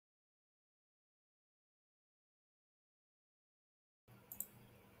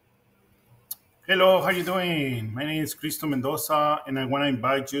Hello, how you doing? My name is Cristo Mendoza, and I want to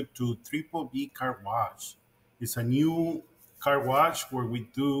invite you to Triple B Car Wash. It's a new car wash where we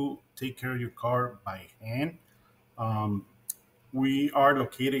do take care of your car by hand. Um, we are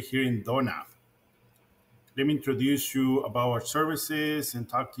located here in Donna. Let me introduce you about our services and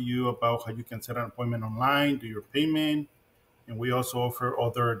talk to you about how you can set an appointment online, do your payment, and we also offer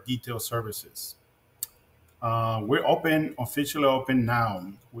other detailed services. We're open, officially open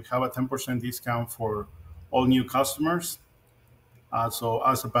now. We have a 10% discount for all new customers. So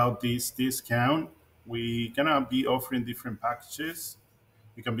as about this discount, we gonna be offering different packages.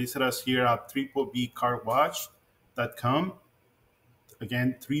 You can visit us here at triplebcarwash.com.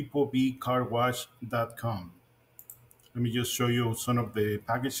 Again, triplebcarwash.com. Let me just show you some of the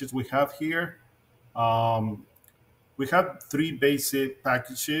packages we have here. Um, we have three basic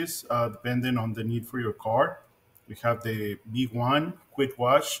packages depending on the need for your car. We have the B1 Quick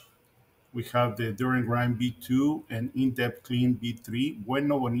Wash. We have the During Grind B2 and In-Depth Clean B3.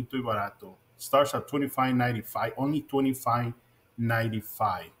 Bueno, bonito y barato. Starts at 25.95, only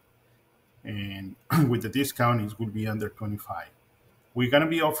 25.95, and with the discount, it will be under 25. We're gonna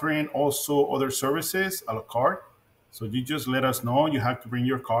be offering also other services a la carte. So you just let us know. You have to bring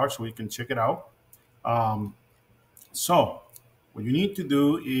your car so we can check it out. Um, so what you need to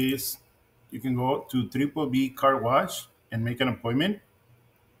do is you can go to Triple B Car Wash and make an appointment.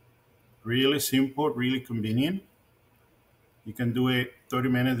 Really simple, really convenient. You can do it 30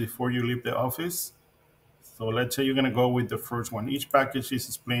 minutes before you leave the office. So let's say you're going to go with the first one. Each package is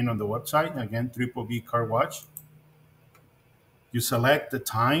explained on the website. Again, Triple B Car Wash. You select the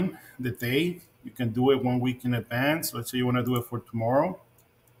time, the day. You can do it 1 week in advance. Let's say you want to do it for tomorrow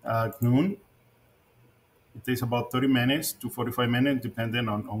at noon. It takes about 30 minutes to 45 minutes,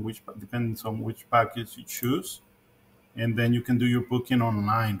 depends on which package you choose. And then you can do your booking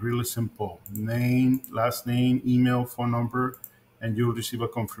online. Really simple. Name, last name, email, phone number, and you'll receive a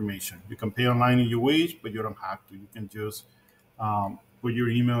confirmation. You can pay online if you wish, but you don't have to. You can just put your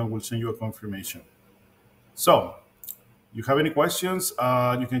email and we'll send you a confirmation. So, you have any questions,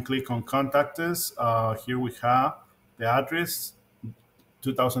 you can click on contact us. Here we have the address,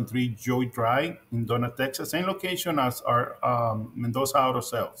 2003 Joy Drive in Donna, Texas. Same location as our Mendoza Auto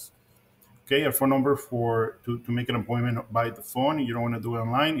Sales. Okay, our phone number to make an appointment by the phone, and you don't want to do it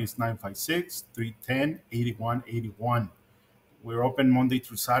online, is 956-310-8181. We're open Monday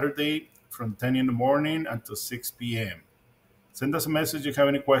through Saturday from 10 in the morning until 6 p.m. Send us a message if you have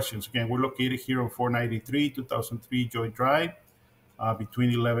any questions. Again, we're located here on 493, 2003 Joy Drive,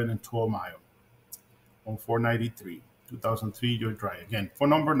 between 11 and 12 Mile on 493, 2003 Joy Drive. Again,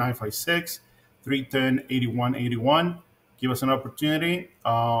 phone number 956-310-8181. Give us an opportunity.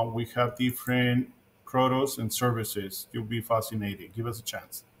 We have different products and services. You'll be fascinated. Give us a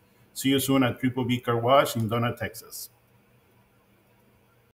chance. See you soon at Triple B Car Wash in Donna, Texas.